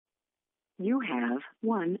You have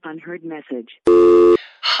one unheard message.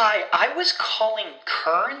 Hi, I was calling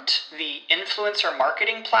Current, the influencer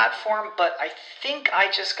marketing platform, but I think I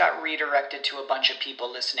just got redirected to a bunch of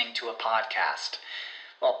people listening to a podcast.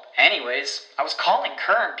 Well, anyways, I was calling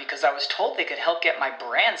Current because I was told they could help get my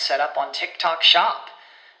brand set up on TikTok Shop,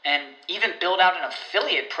 and even build out an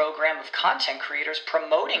affiliate program of content creators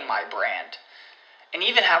promoting my brand, and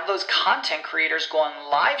even have those content creators go on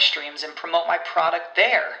live streams and promote my product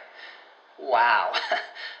there. Wow,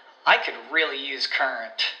 I could really use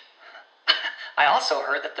Current. I also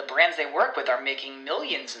heard that the brands they work with are making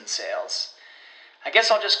millions in sales. I guess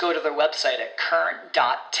I'll just go to their website at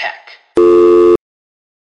current.tech.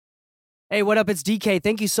 Hey, what up? It's DK.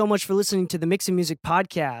 Thank you so much for listening to the Mixing Music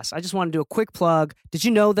podcast. I just want to do a quick plug. Did you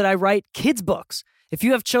know that I write kids' books? If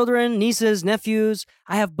you have children, nieces, nephews,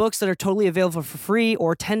 I have books that are totally available for free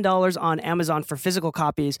or $10 on Amazon for physical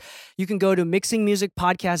copies. You can go to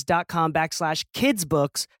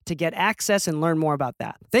mixingmusicpodcast.com/kidsbooks to get access and learn more about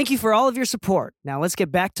that. Thank you for all of your support. Now let's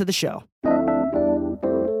get back to the show.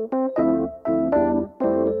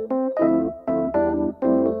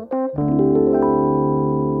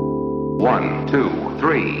 One, two,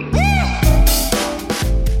 three.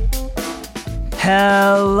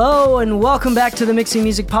 Hello and welcome back to the Mixing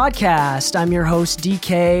Music Podcast. I'm your host,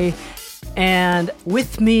 DK, and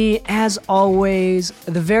with me, as always,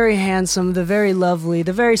 the very handsome, the very lovely,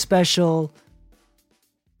 the very special,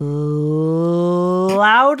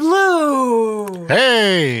 Loud Lou.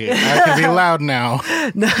 Hey, I can be loud now.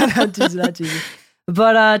 No, not teasing.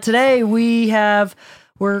 But today we're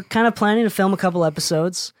kind of planning to film a couple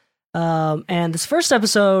episodes. And this first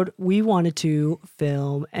episode, we wanted to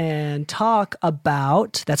film and talk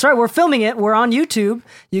about, that's right, we're filming it. We're on YouTube.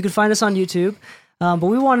 You can find us on YouTube. But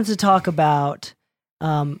we wanted to talk about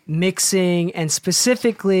mixing and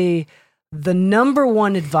specifically the number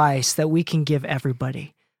one advice that we can give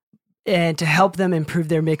everybody and to help them improve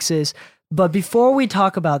their mixes. But before we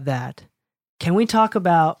talk about that, can we talk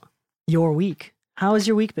about your week? How has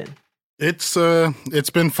your week been? It's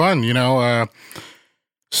been fun, you know.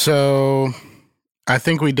 So I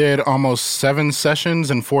think we did almost 7 sessions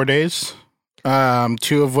in 4 days.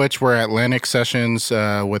 2 of which were Atlantic sessions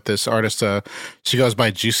with this artist. She goes by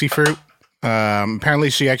Juicy Fruit. Apparently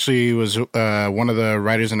she actually was one of the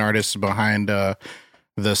writers and artists behind the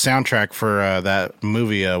soundtrack for that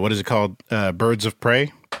movie. What is it called? Birds of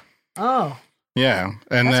Prey. Oh. Yeah.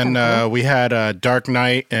 And then cool. We had Dark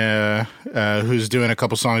Knight, who's doing a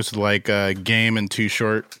couple songs with like Game and Too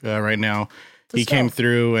Short right now. He came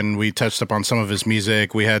through and we touched up on some of his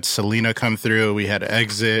music. We had Selena come through. We had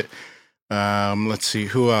Exit. Let's see,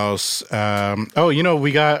 who else?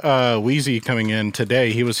 We got Wheezy coming in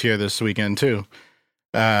today. He was here this weekend too.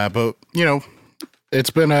 But you know,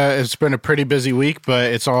 it's been a pretty busy week,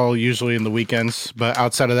 but it's all usually in the weekends. But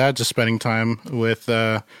outside of that, just spending time with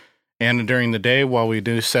Anna during the day while we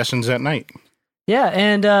do sessions at night. Yeah,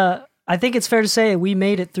 and I think it's fair to say we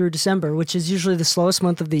made it through December, which is usually the slowest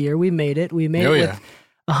month of the year. We made it. We made it with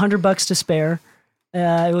 $100 to spare.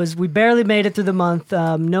 We barely made it through the month.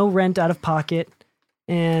 No rent out of pocket,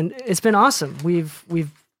 and it's been awesome. It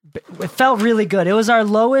felt really good. It was our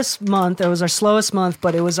lowest month. It was our slowest month,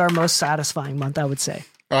 but it was our most satisfying month, I would say.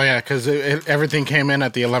 Oh yeah, because everything came in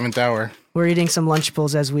at the 11th hour. We're eating some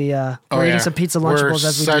Lunchables as we eating some pizza Lunchables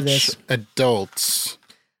as we do this. We're such adults.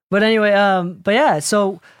 But anyway,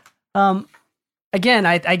 so. Again,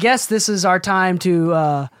 I guess this is our time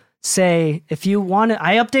to say, if you want to,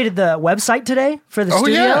 I updated the website today for the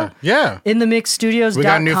studio. Yeah. In the Mix Studios. We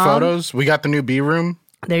got new photos. We got the new B room.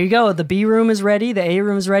 There you go. The B room is ready. The A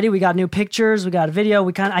room is ready. We got new pictures. We got a video.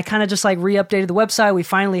 I kind of just like re-updated the website. We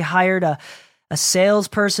finally hired a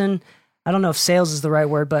salesperson. I don't know if sales is the right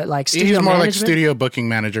word, but like studio management. He's more like studio booking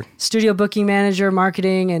manager. Studio booking manager,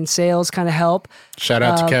 marketing, and sales kind of help. Shout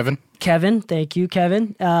out to Kevin. Thank you,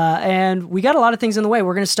 Kevin. And we got a lot of things in the way.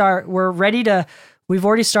 We've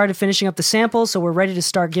already started finishing up the samples, so we're ready to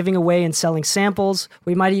start giving away and selling samples.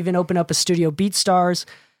 We might even open up a studio BeatStars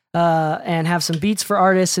and have some beats for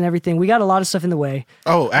artists and everything. We got a lot of stuff in the way.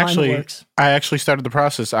 Oh, actually, I actually started the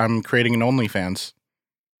process. I'm creating an OnlyFans.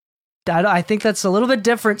 I think that's a little bit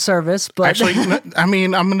different service, but actually, I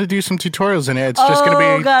mean, I'm going to do some tutorials in it. It's just going to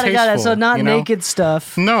be tasteful. Got it. So not naked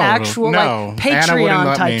stuff. No, actual like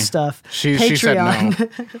Patreon type stuff. She said no.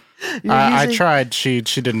 I tried. She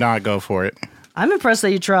did not go for it. I'm impressed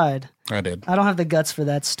that you tried. I did. I don't have the guts for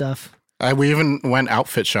that stuff. We even went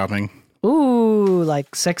outfit shopping. Ooh,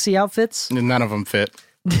 like sexy outfits? None of them fit.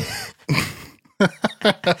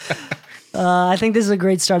 I think this is a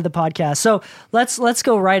great start of the podcast. So let's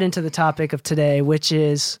go right into the topic of today, which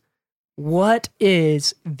is what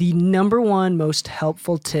is the number one most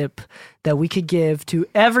helpful tip that we could give to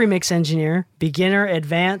every mix engineer, beginner,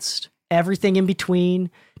 advanced, everything in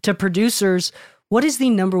between, to producers? What is the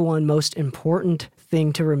number one most important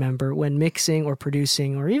thing to remember when mixing or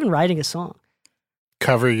producing or even writing a song?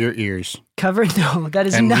 Cover your ears. No, that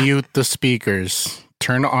is and not. Mute the speakers.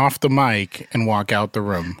 Turn off the mic and walk out the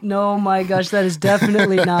room. No, my gosh, that is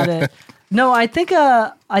definitely not it. No, I think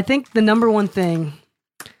the number one thing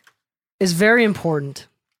is very important,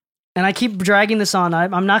 and I keep dragging this on.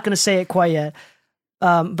 I'm not going to say it quite yet,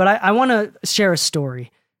 but I want to share a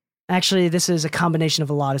story. Actually, this is a combination of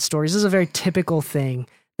a lot of stories. This is a very typical thing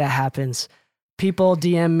that happens. People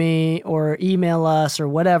DM me or email us or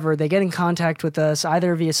whatever. They get in contact with us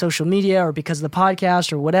either via social media or because of the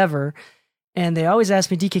podcast or whatever. And they always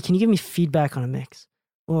ask me, DK, can you give me feedback on a mix?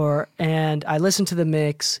 And I listen to the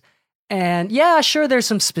mix, and yeah, sure, there's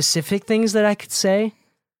some specific things that I could say,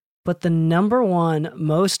 but the number one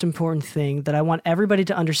most important thing that I want everybody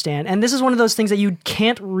to understand, and this is one of those things that you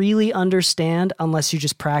can't really understand unless you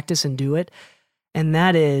just practice and do it, and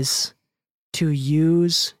that is to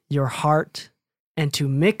use your heart and to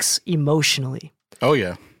mix emotionally. Oh,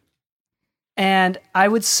 yeah. And I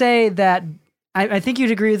would say that I think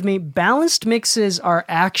you'd agree with me. Balanced mixes are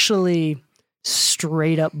actually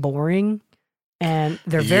straight up boring, and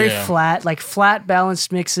they're very flat. Like flat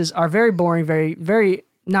balanced mixes are very boring, very, very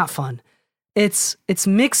not fun. It's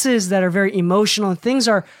mixes that are very emotional, and things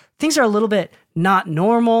are a little bit not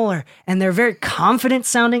normal, and they're very confident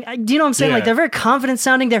sounding. Do you know what I'm saying? Yeah. Like they're very confident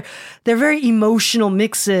sounding. They're very emotional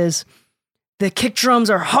mixes. The kick drums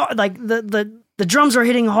are hard, like the drums are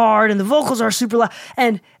hitting hard, and the vocals are super loud.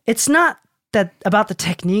 And it's not that about the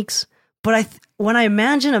techniques, but when I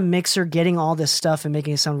imagine a mixer getting all this stuff and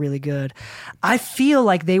making it sound really good, I feel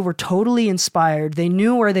like they were totally inspired. They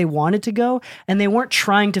knew where they wanted to go, and they weren't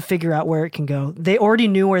trying to figure out where it can go. They already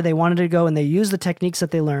knew where they wanted to go, and they used the techniques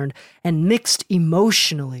that they learned and mixed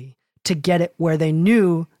emotionally to get it where they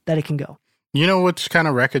knew that it can go. You know which kind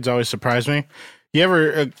of records always surprise me? You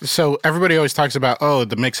ever, so everybody always talks about, oh,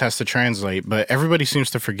 the mix has to translate, but everybody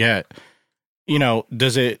seems to forget,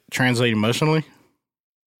 does it translate emotionally?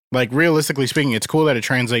 Like, realistically speaking, it's cool that it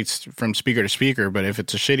translates from speaker to speaker, but if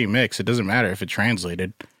it's a shitty mix, it doesn't matter if it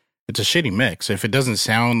translated. It's a shitty mix. If it doesn't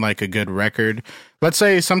sound like a good record, let's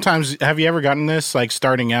say sometimes, have you ever gotten this, like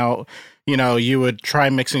starting out, you would try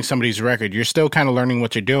mixing somebody's record. You're still kind of learning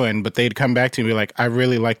what you're doing, but they'd come back to you and be like, I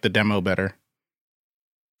really like the demo better.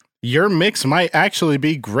 Your mix might actually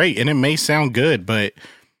be great and it may sound good, but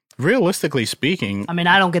realistically speaking, I mean,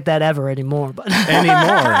 I don't get that ever anymore, but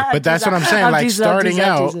that's what I'm saying. Like starting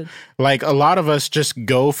out, like a lot of us just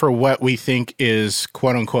go for what we think is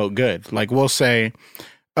quote unquote good. Like we'll say,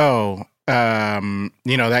 oh,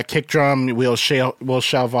 that kick drum, we'll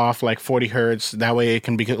shelve off like 40 hertz. That way it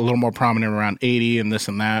can be a little more prominent around 80 and this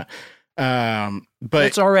and that. But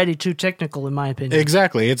it's already too technical in my opinion.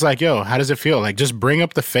 Exactly. It's like, yo, how does it feel? Like just bring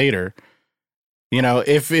up the fader.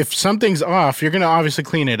 If something's off, you're going to obviously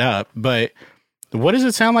clean it up, but what does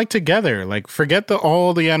it sound like together? Like forget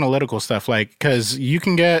all the analytical stuff, like, cause you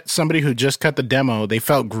can get somebody who just cut the demo. They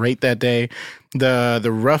felt great that day. The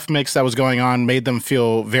rough mix that was going on made them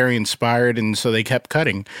feel very inspired. And so they kept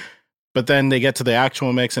cutting, but then they get to the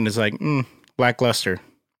actual mix and it's like, lackluster.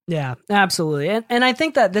 Yeah, absolutely. And I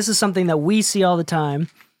think that this is something that we see all the time,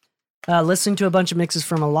 listening to a bunch of mixes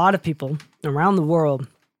from a lot of people around the world.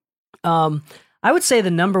 I would say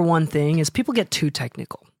the number one thing is people get too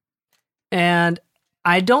technical. And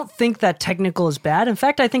I don't think that technical is bad. In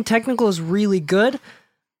fact, I think technical is really good.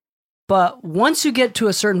 But once you get to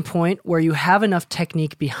a certain point where you have enough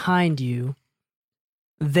technique behind you,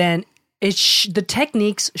 then the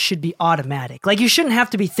techniques should be automatic. Like you shouldn't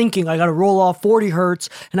have to be thinking, I got to roll off 40 hertz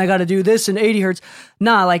and I got to do this in 80 hertz.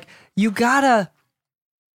 Nah, like you gotta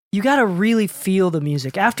really feel the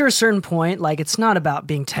music. After a certain point, like it's not about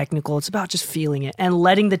being technical. It's about just feeling it and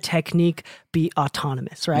letting the technique be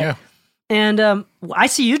autonomous, right? Yeah. And I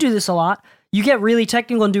see you do this a lot. You get really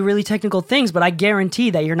technical and do really technical things, but I guarantee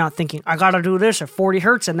that you're not thinking, I got to do this at 40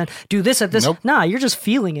 hertz and then do this at this. Nope. Nah, you're just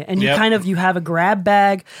feeling it. And you have a grab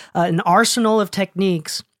bag, an arsenal of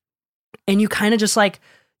techniques, and you kind of just like,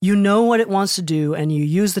 you know what it wants to do, and you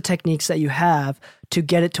use the techniques that you have to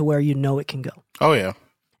get it to where you know it can go. Oh, yeah.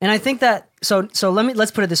 And I think that, so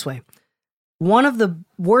let's put it this way. One of the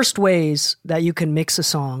worst ways that you can mix a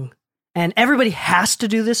song, and everybody has to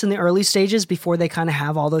do this in the early stages before they kind of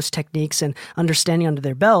have all those techniques and understanding under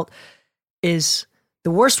their belt, is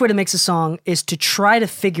the worst way to mix a song is to try to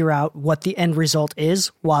figure out what the end result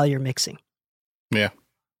is while you're mixing. Yeah.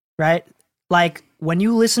 Right? Like when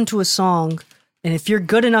you listen to a song, And if you're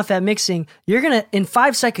good enough at mixing, you're going to, in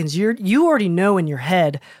 5 seconds, you already know in your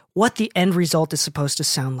head what the end result is supposed to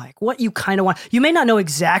sound like, what you kind of want. You may not know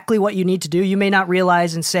exactly what you need to do. You may not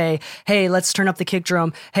realize and say, hey, let's turn up the kick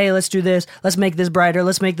drum. Hey, let's do this. Let's make this brighter.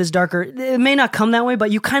 Let's make this darker. It may not come that way,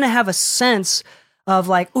 but you kind of have a sense of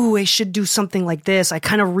like, ooh, I should do something like this. I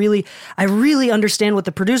really understand what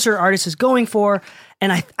the producer or artist is going for,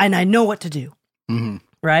 and I know what to do,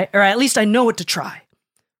 right? Or at least I know what to try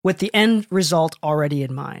with the end result already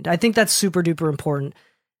in mind. I think that's super duper important.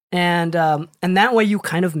 And that way you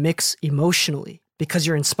kind of mix emotionally because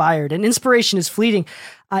you're inspired, and inspiration is fleeting.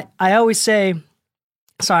 I always say,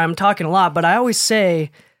 sorry, I'm talking a lot, but I always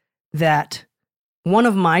say that one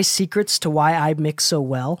of my secrets to why I mix so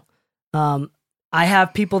well, I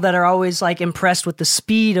have people that are always like impressed with the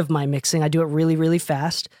speed of my mixing. I do it really, really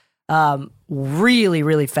fast. Really,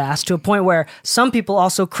 really fast, to a point where some people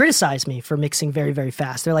also criticize me for mixing very, very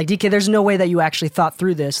fast. They're like, DK, there's no way that you actually thought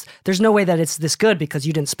through this. There's no way that it's this good because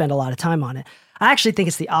you didn't spend a lot of time on it. I actually think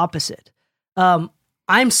it's the opposite.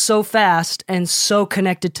 I'm so fast and so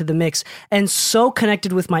connected to the mix and so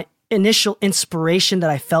connected with my initial inspiration that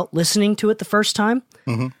I felt listening to it the first time,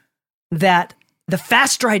 that the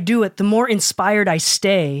faster I do it, the more inspired I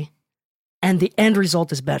stay, and the end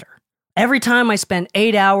result is better. Every time I spend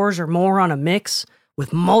 8 hours or more on a mix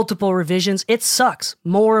with multiple revisions, it sucks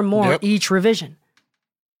more and more each revision.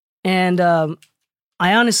 And I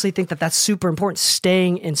honestly think that that's super important,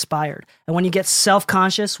 staying inspired. And when you get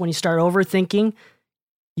self-conscious, when you start overthinking,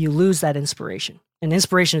 you lose that inspiration. And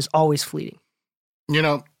inspiration is always fleeting. You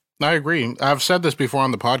know, I agree. I've said this before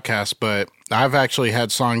on the podcast, but I've actually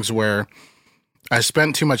had songs where I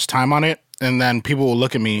spent too much time on it, and then people will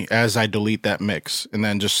look at me as I delete that mix and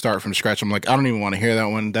then just start from scratch. I'm like, I don't even want to hear that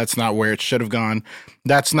one. That's not where it should have gone.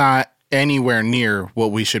 That's not anywhere near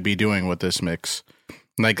what we should be doing with this mix.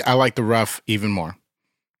 Like, I like the rough even more.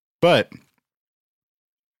 But,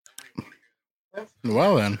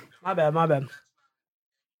 well then. My bad.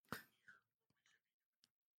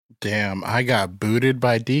 Damn, I got booted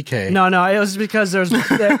by DK. No, it was because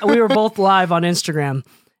we were both live on Instagram,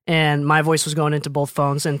 and my voice was going into both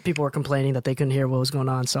phones, and people were complaining that they couldn't hear what was going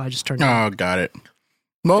on, so I just turned it on. Oh, got it.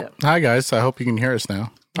 Well, Hi guys. I hope you can hear us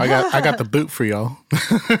now. I got the boot for y'all.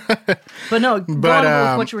 But no, go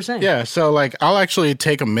on with what you were saying. Yeah, so like I'll actually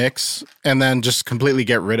take a mix and then just completely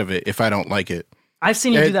get rid of it if I don't like it. I've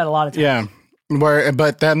seen you do that a lot of times. Yeah,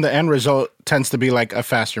 but then the end result tends to be like a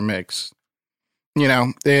faster mix. You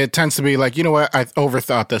know, it tends to be like, you know what, I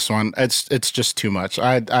overthought this one. It's just too much.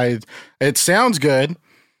 It sounds good,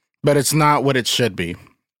 but it's not what it should be.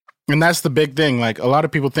 And that's the big thing. Like, a lot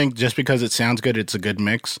of people think just because it sounds good, it's a good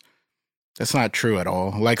mix. That's not true at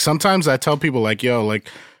all. Like, sometimes I tell people, like, yo, like,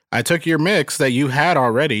 I took your mix that you had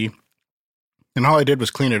already, and all I did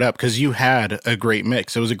was clean it up because you had a great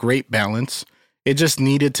mix. It was a great balance. It just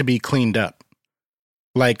needed to be cleaned up.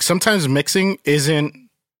 Like, sometimes mixing isn't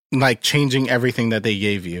like changing everything that they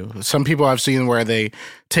gave you. Some people I've seen where they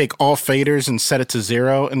take all faders and set it to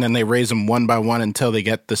 0, and then they raise them one by one until they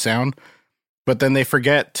get the sound. But then they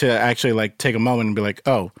forget to actually like take a moment and be like,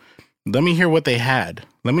 oh, let me hear what they had.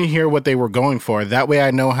 Let me hear what they were going for. That way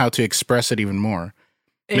I know how to express it even more.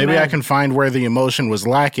 Amen. Maybe I can find where the emotion was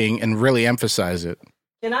lacking and really emphasize it.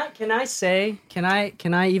 Can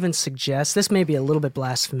I even suggest, this may be a little bit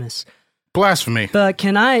blasphemous. Blasphemy. But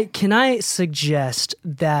can I suggest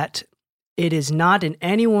that it is not in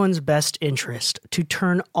anyone's best interest to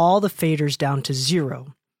turn all the faders down to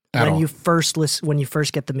 0 when you first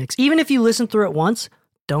get the mix. Even if you listen through it once,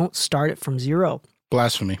 don't start it from 0.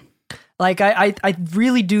 Blasphemy. Like I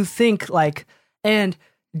really do think, like, and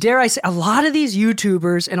dare I say, a lot of these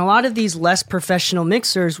YouTubers and a lot of these less professional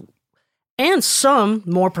mixers and some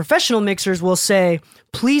more professional mixers will say,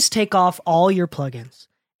 please take off all your plugins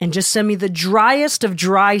and just send me the driest of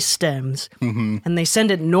dry stems. Mm-hmm. And they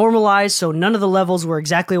send it normalized, so none of the levels were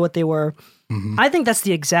exactly what they were. Mm-hmm. I think that's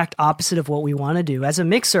the exact opposite of what we want to do. As a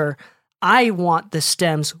mixer, I want the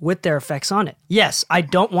stems with their effects on it. Yes, I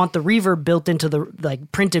don't want the reverb built into the,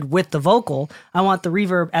 like, printed with the vocal. I want the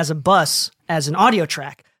reverb as a bus, as an audio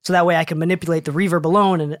track. So that way I can manipulate the reverb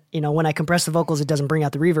alone, and, you know, when I compress the vocals, it doesn't bring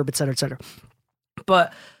out the reverb, et cetera, et cetera.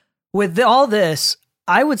 But with all this,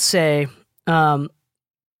 I would say,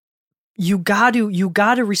 you got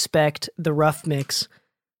to respect the rough mix,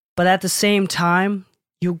 but at the same time,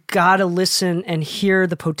 you got to listen and hear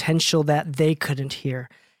the potential that they couldn't hear.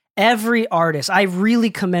 Every artist, I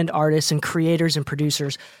really commend artists and creators and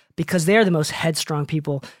producers because they are the most headstrong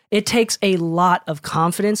people. It takes a lot of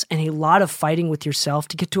confidence and a lot of fighting with yourself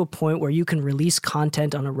to get to a point where you can release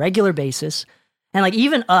content on a regular basis. And like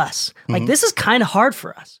even us, like this is kind of hard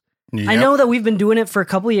for us. Yep. I know that we've been doing it for a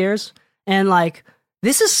couple of years, and like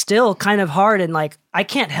this is still kind of hard, and like I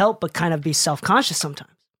can't help but kind of be self-conscious sometimes.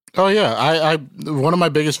 Oh yeah, I one of my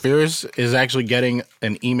biggest fears is actually getting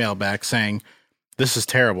an email back saying, "This is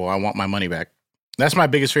terrible. I want my money back." That's my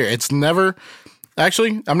biggest fear. It's never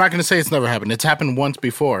actually. I'm not going to say it's never happened. It's happened once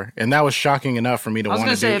before, and that was shocking enough for me to want to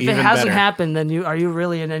do say, if even it hasn't better. happened, then are you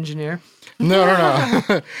really an engineer?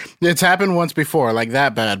 No. It's happened once before, like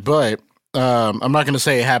that bad, but. I'm not going to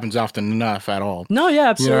say it happens often enough at all. No,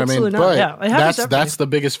 yeah, absolutely, you know what I mean? not. But Yeah, it happens that's the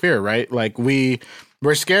biggest fear, right? Like we're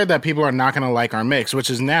scared that people are not going to like our mix, which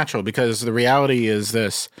is natural because the reality is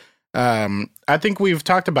this. I think we've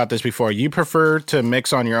talked about this before. You prefer to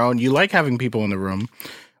mix on your own. You like having people in the room,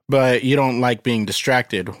 but you don't like being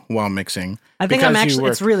distracted while mixing. I think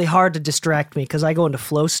it's really hard to distract me because I go into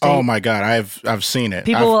flow state. Oh my God, I've seen it.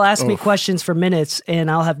 People will ask me questions for minutes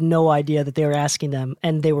and I'll have no idea that they were asking them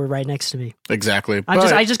and they were right next to me. Exactly.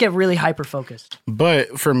 I just get really hyper focused.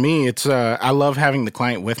 But for me, it's I love having the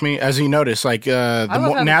client with me. As you notice, like now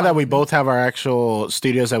that we both have our actual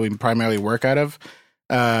studios that we primarily work out of,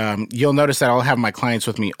 you'll notice that I'll have my clients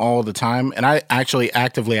with me all the time, and I actually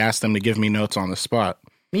actively ask them to give me notes on the spot.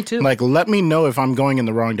 Me too. Like, let me know if I'm going in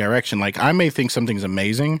the wrong direction. Like, I may think something's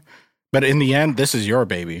amazing, but in the end, this is your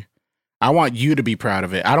baby. I want you to be proud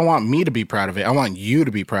of it. I don't want me to be proud of it. I want you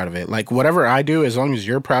to be proud of it. Like, whatever I do, as long as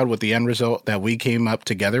you're proud with the end result that we came up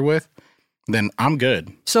together with, then I'm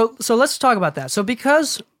good. So let's talk about that. So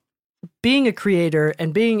because being a creator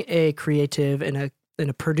and being a creative and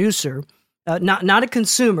a producer, not a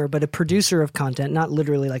consumer, but a producer of content, not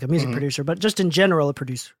literally like a music producer, but just in general, a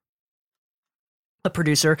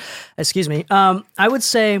producer, excuse me. I would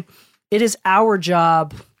say it is our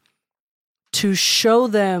job to show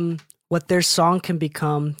them what their song can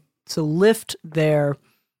become, to lift their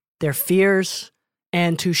fears,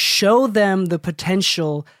 and to show them the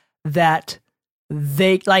potential that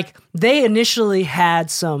they initially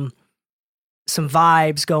had some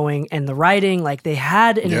vibes going, and the writing, like they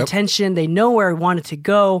had an intention, they know where I wanted to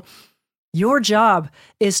go. Your job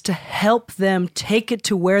is to help them take it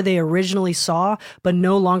to where they originally saw, but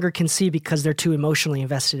no longer can see because they're too emotionally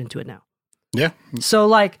invested into it now. Yeah. So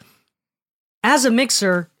like, as a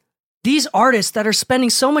mixer, these artists that are spending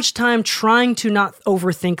so much time trying to not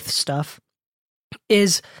overthink stuff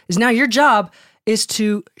is now your job is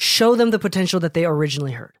to show them the potential that they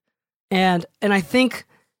originally heard. And I think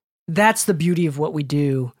that's the beauty of what we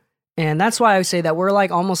do. And that's why I would say that we're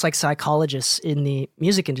like almost like psychologists in the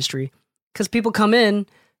music industry. Because people come in,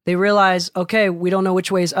 they realize, okay, we don't know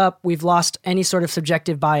which way is up. We've lost any sort of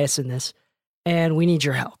subjective bias in this, and we need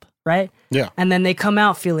your help, right? Yeah. And then they come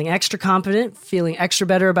out feeling extra confident, feeling extra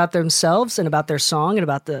better about themselves and about their song and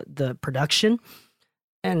about the production.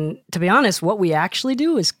 And to be honest, what we actually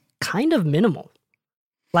do is kind of minimal.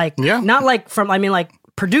 Like, not like like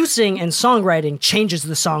producing and songwriting changes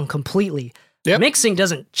the song completely. Yep. Mixing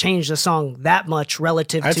doesn't change the song that much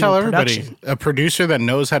relative to production. I tell everybody, a producer that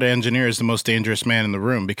knows how to engineer is the most dangerous man in the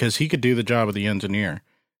room because he could do the job of the engineer.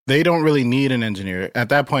 They don't really need an engineer. At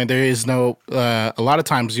that point, there is no, a lot of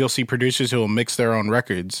times you'll see producers who will mix their own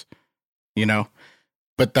records, you know,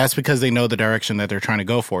 but that's because they know the direction that they're trying to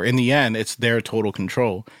go for. In the end, it's their total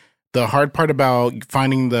control. The hard part about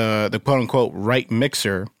finding the quote unquote right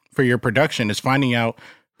mixer for your production is finding out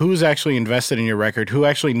who's actually invested in your record, who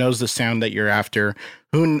actually knows the sound that you're after,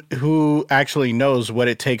 who actually knows what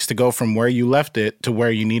it takes to go from where you left it to where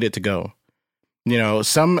you need it to go. You know,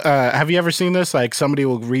 have you ever seen this? Like somebody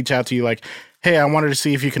will reach out to you like, hey, I wanted to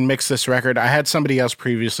see if you can mix this record. I had somebody else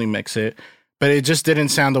previously mix it, but it just didn't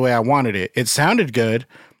sound the way I wanted it. It sounded good,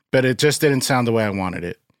 but it just didn't sound the way I wanted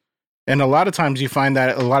it. And a lot of times you find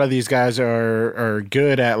that a lot of these guys are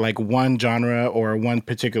good at like one genre or one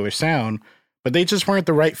particular sound, but they just weren't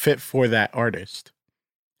the right fit for that artist.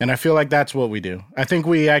 And I feel like that's what we do. I think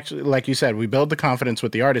we actually, like you said, we build the confidence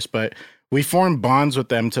with the artist, but we form bonds with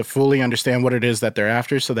them to fully understand what it is that they're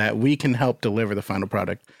after so that we can help deliver the final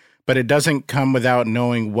product. But it doesn't come without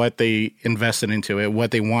knowing what they invested into it,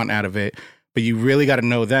 what they want out of it. But you really got to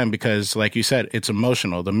know them because, like you said, it's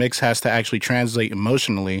emotional. The mix has to actually translate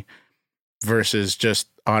emotionally versus just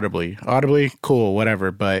audibly. Audibly, cool,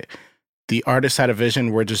 whatever. But the artist had a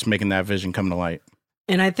vision. We're just making that vision come to light.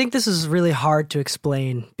 And I think this is really hard to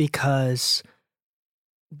explain because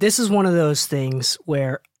this is one of those things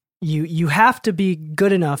where you have to be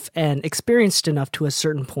good enough and experienced enough to a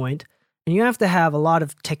certain point, and you have to have a lot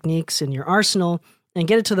of techniques in your arsenal and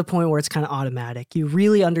get it to the point where it's kind of automatic. You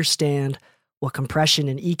really understand what compression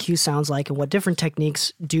and EQ sounds like and what different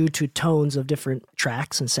techniques do to tones of different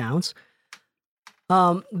tracks and sounds.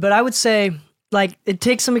 But I would say, like, it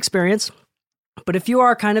takes some experience. But if you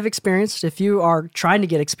are kind of experienced, if you are trying to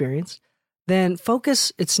get experienced, then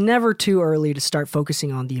focus. It's never too early to start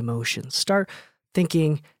focusing on the emotions. Start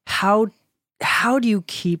thinking, how do you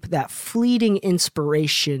keep that fleeting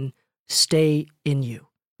inspiration stay in you,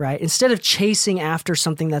 right? Instead of chasing after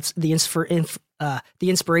something that's the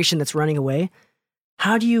inspiration that's running away,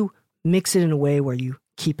 how do you mix it in a way where you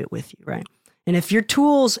keep it with you, right? And if your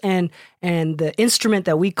tools and the instrument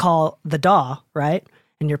that we call the DAW, right,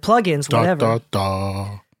 and your plugins, whatever,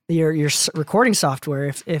 your recording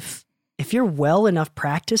software, if you're well enough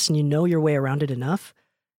practiced and you know your way around it enough,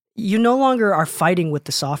 you no longer are fighting with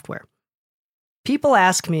the software. People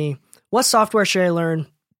ask me, what software should I learn?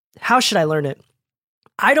 How should I learn it?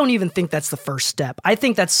 I don't even think that's the first step. I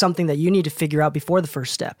think that's something that you need to figure out before the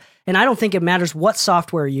first step. And I don't think it matters what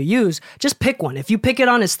software you use. Just pick one. If you pick it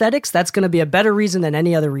on aesthetics, that's going to be a better reason than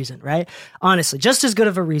any other reason, right? Honestly, just as good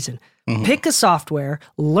of a reason. Mm-hmm. Pick a software,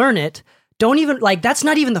 learn it. Don't even, that's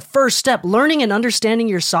not even the first step. Learning and understanding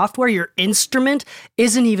your software, your instrument,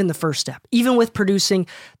 isn't even the first step. Even with producing,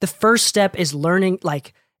 the first step is learning,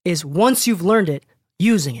 is once you've learned it,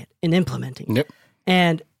 using it and implementing it. Yep.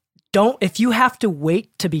 And if you have to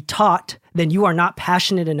wait to be taught, then you are not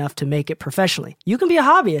passionate enough to make it professionally. You can be a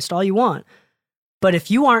hobbyist all you want. But if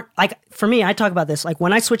you aren't, for me, I talk about this,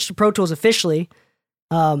 when I switched to Pro Tools officially,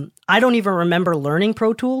 I don't even remember learning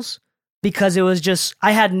Pro Tools because it was just,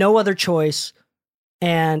 I had no other choice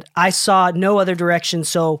and I saw no other direction.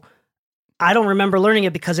 So I don't remember learning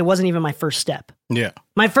it because it wasn't even my first step. Yeah.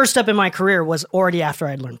 My first step in my career was already after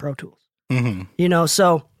I'd learned Pro Tools. Mm-hmm.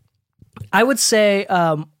 So I would say,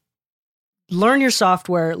 learn your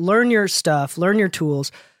software, learn your stuff, learn your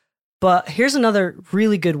tools. But here's another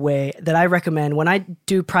really good way that I recommend when I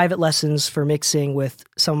do private lessons for mixing with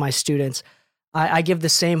some of my students. I give the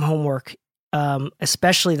same homework,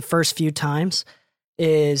 especially the first few times,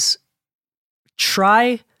 is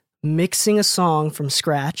try mixing a song from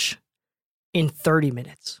scratch in 30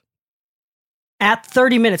 minutes. At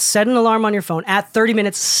 30 minutes, set an alarm on your phone. At 30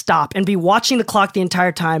 minutes, stop and be watching the clock the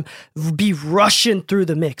entire time. Be rushing through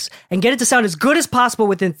the mix and get it to sound as good as possible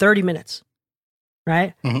within 30 minutes,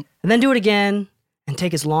 right? Mm-hmm. And then do it again and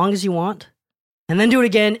take as long as you want. And then do it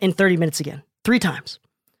again in 30 minutes again, 3 times.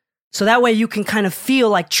 So that way you can kind of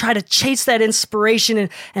feel try to chase that inspiration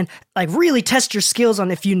and really test your skills on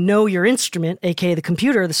if you know your instrument, aka the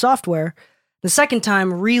computer, the software. The second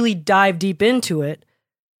time, really dive deep into it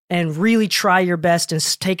and really try your best and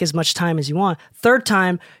take as much time as you want. Third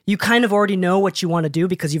time, you kind of already know what you want to do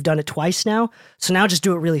because you've done it twice now. So now just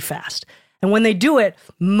do it really fast. And when they do it,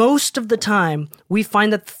 most of the time, we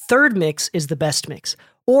find that the third mix is the best mix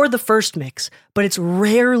or the first mix, but it's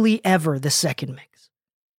rarely ever the second mix.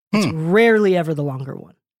 It's rarely ever the longer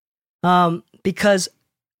one. Because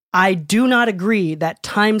I do not agree that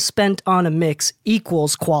time spent on a mix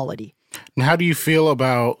equals quality. And how do you feel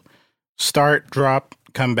about start, drop,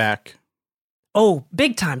 come back? Oh,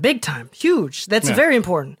 big time, huge. That's very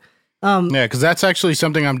important. Because that's actually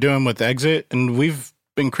something I'm doing with Exit, and we've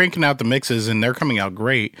been cranking out the mixes, and they're coming out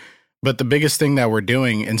great. But the biggest thing that we're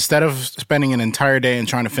doing, instead of spending an entire day and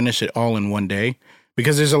trying to finish it all in one day,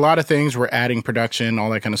 because there's a lot of things, we're adding production, all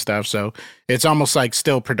that kind of stuff, so it's almost like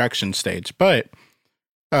still production stage. But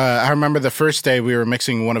I remember the first day we were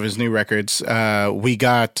mixing one of his new records, we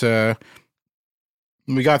got through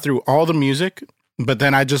all the music. But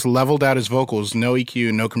then I just leveled out his vocals, no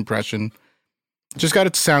EQ, no compression. Just got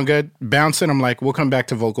it to sound good. Bouncing, I'm like, we'll come back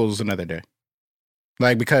to vocals another day.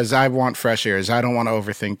 Because I want fresh ears. I don't want to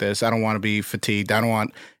overthink this. I don't want to be fatigued. I don't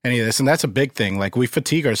want any of this. And that's a big thing. We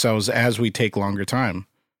fatigue ourselves as we take longer time.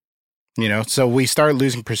 So we start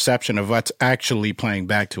losing perception of what's actually playing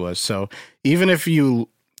back to us. So even if you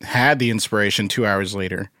had the inspiration 2 hours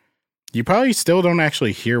later, you probably still don't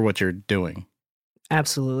actually hear what you're doing.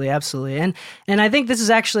 Absolutely. And I think this is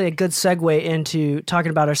actually a good segue into talking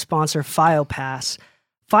about our sponsor, FilePass.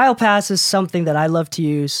 FilePass is something that I love to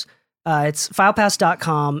use. It's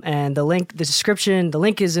filepass.com, and the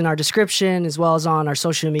link is in our description as well as on our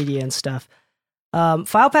social media and stuff.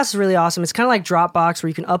 FilePass is really awesome. It's kind of like Dropbox where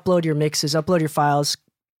you can upload your mixes, upload your files,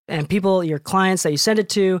 and your clients that you send it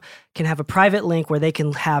to can have a private link where they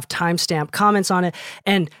can have timestamp comments on it.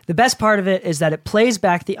 And the best part of it is that it plays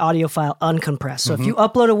back the audio file uncompressed. So if you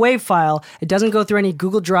upload a WAV file, it doesn't go through any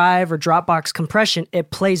Google Drive or Dropbox compression. It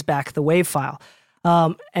plays back the WAV file.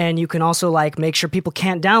 And you can also make sure people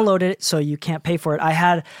can't download it, so you can't pay for it. I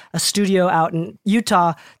had a studio out in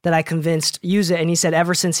Utah that I convinced use it, and he said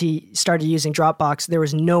ever since he started using Dropbox, there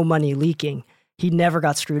was no money leaking. He never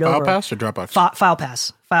got screwed over. FilePass or Dropbox?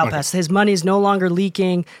 FilePass. FilePass. His money is no longer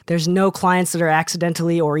leaking. There's no clients that are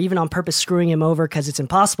accidentally or even on purpose screwing him over because it's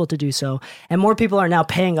impossible to do so. And more people are now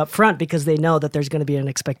paying up front because they know that there's going to be an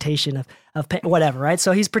expectation of whatever, right?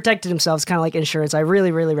 So he's protected himself. It's kind of like insurance. I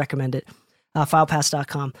really, really recommend it.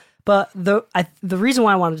 FilePass.com. But the reason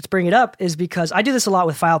why I wanted to bring it up is because I do this a lot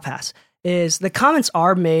with FilePass, is the comments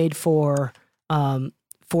are made for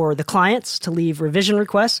the clients to leave revision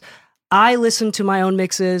requests. I listen to my own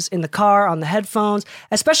mixes in the car, on the headphones,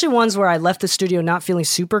 especially ones where I left the studio not feeling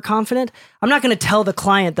super confident. I'm not going to tell the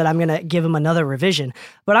client that I'm going to give him another revision,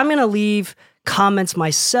 but I'm going to leave comments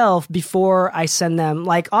myself before I send them.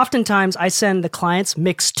 Like oftentimes I send the clients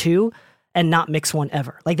mix 2 and not mix 1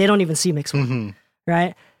 ever. Like they don't even see mix 1,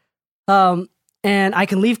 right? And I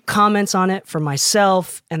can leave comments on it for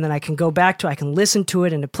myself, and then I can go back to it, I can listen to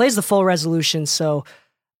it, and it plays the full resolution. So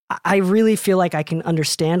I really feel like I can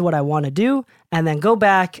understand what I want to do and then go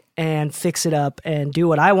back and fix it up and do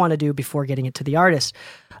what I want to do before getting it to the artist.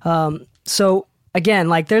 So again,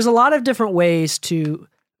 like there's a lot of different ways to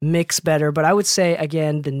mix better, but I would say,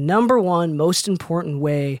 again, the number one most important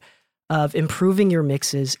way of improving your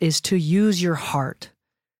mixes is to use your heart.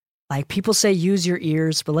 Like people say use your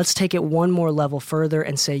ears, but let's take it one more level further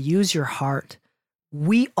and say use your heart.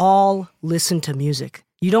 We all listen to music.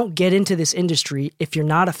 You don't get into this industry if you're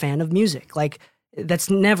not a fan of music. Like,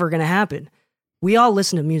 that's never going to happen. We all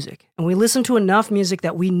listen to music, and we listen to enough music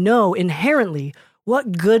that we know inherently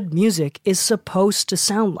what good music is supposed to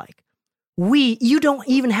sound like. You don't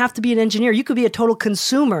even have to be an engineer. You could be a total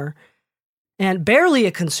consumer and barely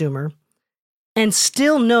a consumer and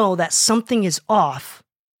still know that something is off,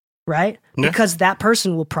 right? Yeah. Because that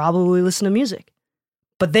person will probably listen to music,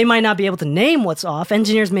 but they might not be able to name what's off.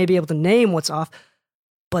 Engineers may be able to name what's off,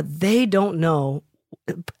 but they don't know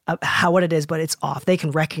what it is, but it's off. They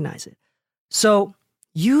can recognize it. So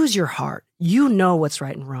use your heart. You know what's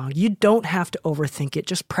right and wrong. You don't have to overthink it.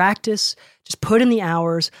 Just practice. Just put in the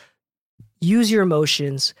hours. Use your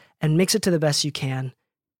emotions and mix it to the best you can.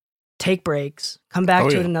 Take breaks. Come back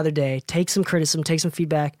to it another day. Take some criticism. Take some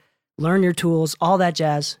feedback. Learn your tools. All that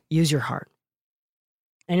jazz. Use your heart.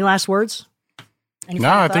 Any last words? No,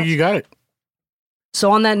 I think you got it.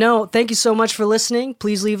 So on that note, thank you so much for listening.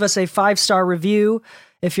 Please leave us a 5-star review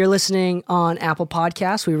if you're listening on Apple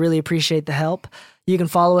Podcasts. We really appreciate the help. You can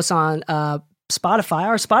follow us on Spotify.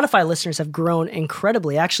 Our Spotify listeners have grown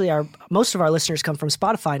incredibly. Actually, most of our listeners come from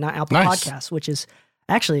Spotify, not Apple Podcasts, which is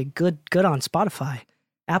actually good on Spotify.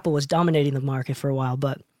 Apple was dominating the market for a while,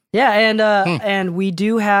 but yeah, and we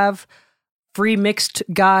do have free mixed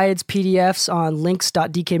guides, PDFs on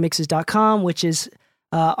links.dkmixes.com, which is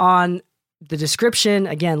on the description.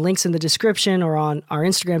 Again, links in the description or on our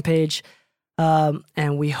Instagram page.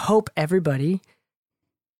 And we hope everybody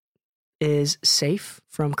is safe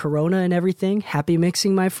from Corona and everything. Happy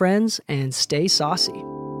mixing, my friends, and stay saucy.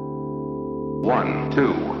 1,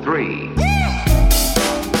 2, 3.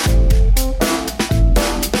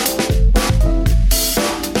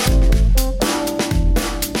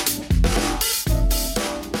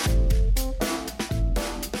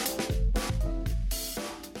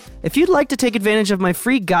 If you'd like to take advantage of my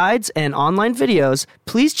free guides and online videos,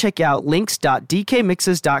 please check out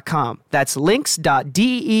links.dkmixes.com. That's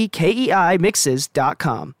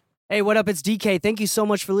links.dekeimixes.com. Hey, what up? It's DK. Thank you so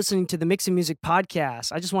much for listening to the Mixing Music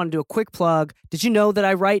Podcast. I just want to do a quick plug. Did you know that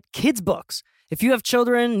I write kids' books? If you have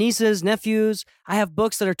children, nieces, nephews, I have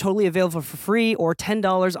books that are totally available for free or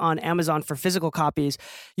 $10 on Amazon for physical copies.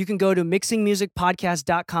 You can go to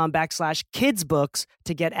mixingmusicpodcast.com/kidsbooks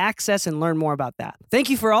to get access and learn more about that. Thank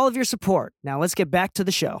you for all of your support. Now let's get back to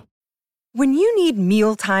the show. When you need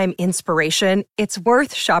mealtime inspiration, it's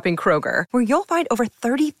worth shopping Kroger, where you'll find over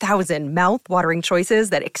 30,000 mouth-watering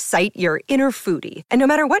choices that excite your inner foodie. And no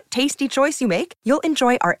matter what tasty choice you make, you'll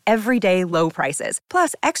enjoy our everyday low prices,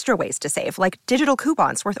 plus extra ways to save, like digital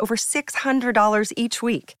coupons worth over $600 each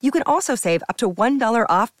week. You can also save up to $1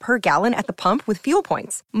 off per gallon at the pump with fuel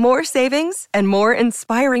points. More savings and more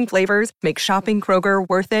inspiring flavors make shopping Kroger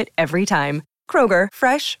worth it every time. Kroger,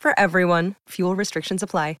 fresh for everyone. Fuel restrictions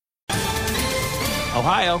apply.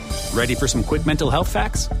 Ohio, ready for some quick mental health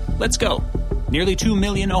facts? Let's go. Nearly 2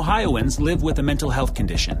 million Ohioans live with a mental health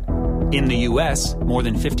condition. In the U.S., more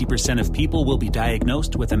than 50% of people will be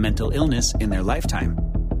diagnosed with a mental illness in their lifetime.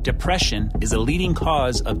 Depression is a leading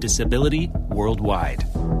cause of disability worldwide.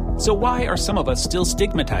 So why are some of us still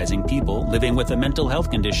stigmatizing people living with a mental health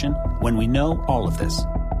condition when we know all of this?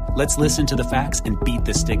 Let's listen to the facts and beat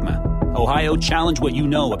the stigma. Ohio, challenge what you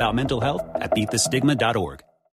know about mental health at beatthestigma.org.